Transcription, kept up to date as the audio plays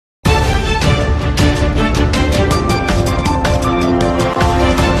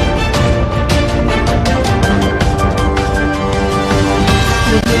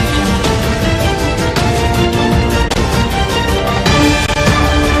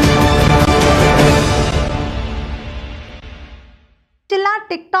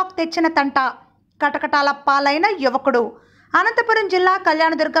తెచ్చిన తంట కటకటాల పాలైన యువకుడు. అనంతపురం జిల్లా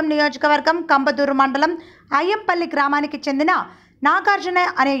కళ్యాణదుర్గం నియోజకవర్గం కంబదూరు మండలం అయ్యంపల్లి గ్రామానికి చెందిన నాగార్జున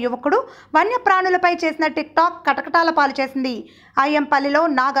అనే యువకుడు వన్యప్రాణులపై చేసిన టిక్టాక్ కటకటాల పాలు చేసింది. అయ్యంపల్లిలో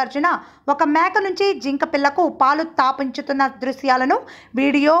నాగార్జున ఒక మేక నుంచి జింక పిల్లకు పాలు తాపించుతున్న దృశ్యాలను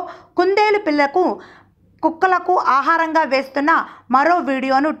వీడియో, కుందేలు పిల్లకు కుక్కలకు ఆహారంగా వేస్తున్న మరో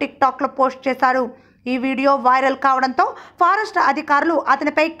వీడియోను టిక్టాక్లో పోస్ట్ చేశారు. ఈ వీడియో వైరల్ కావడంతో ఫారెస్ట్ అధికారులు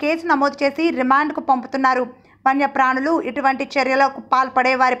అతనిపై కేసు నమోదు చేసి రిమాండ్కు పంపుతున్నారు. వన్యప్రాణులు ఇటువంటి చర్యలకు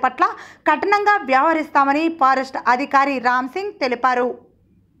పాల్పడే వారి పట్ల కఠినంగా వ్యవహరిస్తామని ఫారెస్ట్ అధికారి రామ్ సింగ్ తెలిపారు.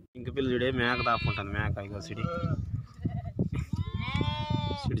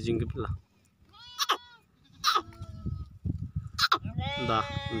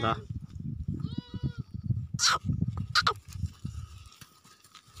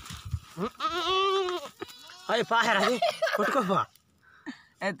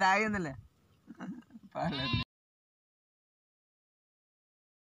 తాగిందిలే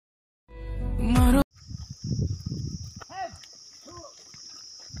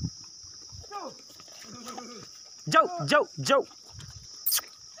Jauh, jauh, jauh.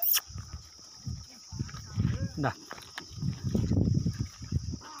 Dah.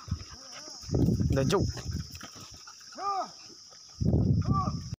 Dah jauh.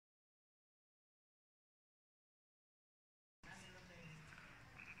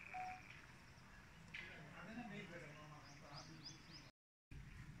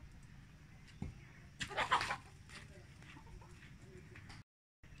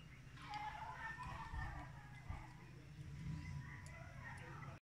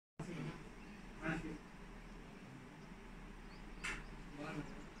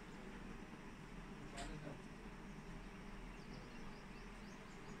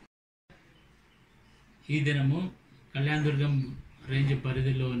 ఈ దినము కళ్యాణదుర్గం రేంజ్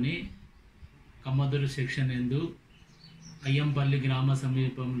పరిధిలోని కమ్మదూరు సెక్షన్ యందు అయ్యంపల్లి గ్రామ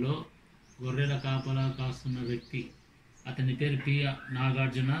సమీపంలో గొర్రెల కాపలా కాస్తున్న వ్యక్తి, అతని పేరు P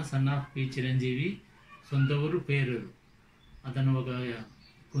Nagarjuna, son of P Chiranjeevi, సొంత ఊరు పేరూరు. అతను ఒక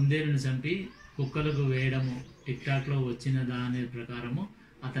కుందేలును చంపి కుక్కలకు వేయడము టిక్టాక్లో వచ్చిన దాని ప్రకారము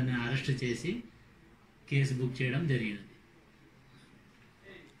అతన్ని అరెస్ట్ చేసి కేసు బుక్ చేయడం జరిగినది.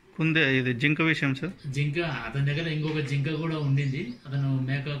 ఇది జింక విషయం సార్. జింక అతని దగ్గర ఇంకొక జింక కూడా ఉండింది. అతను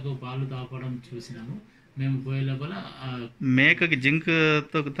మేకకు పాలు తాపడం చూసినాము. మేము పోయే లోపల మేకకి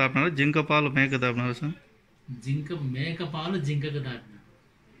జింకతో తాపినారు, జింక పాలు మేక తాపినారు సార్. మేక పాలు జింకకు తాపినారు,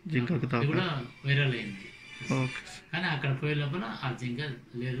 జింకకు కూడా వైరల్ అయింది. ఓకే. కానీ అక్కడ పోయే లోపల ఆ జింక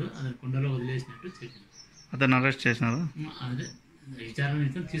లేదు, అతను కుండలో వదిలేసినట్టు చెప్పినాం. అతను అరెస్ట్ చేసినారు. అదే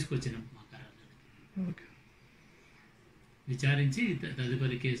విచారణ తీసుకొచ్చినాం మా కార్యాలయానికి. ఓకే. విచారించి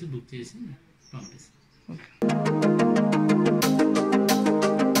తదుపరి కేసు బుక్ చేసి పంపిస్తాం. ఓకే.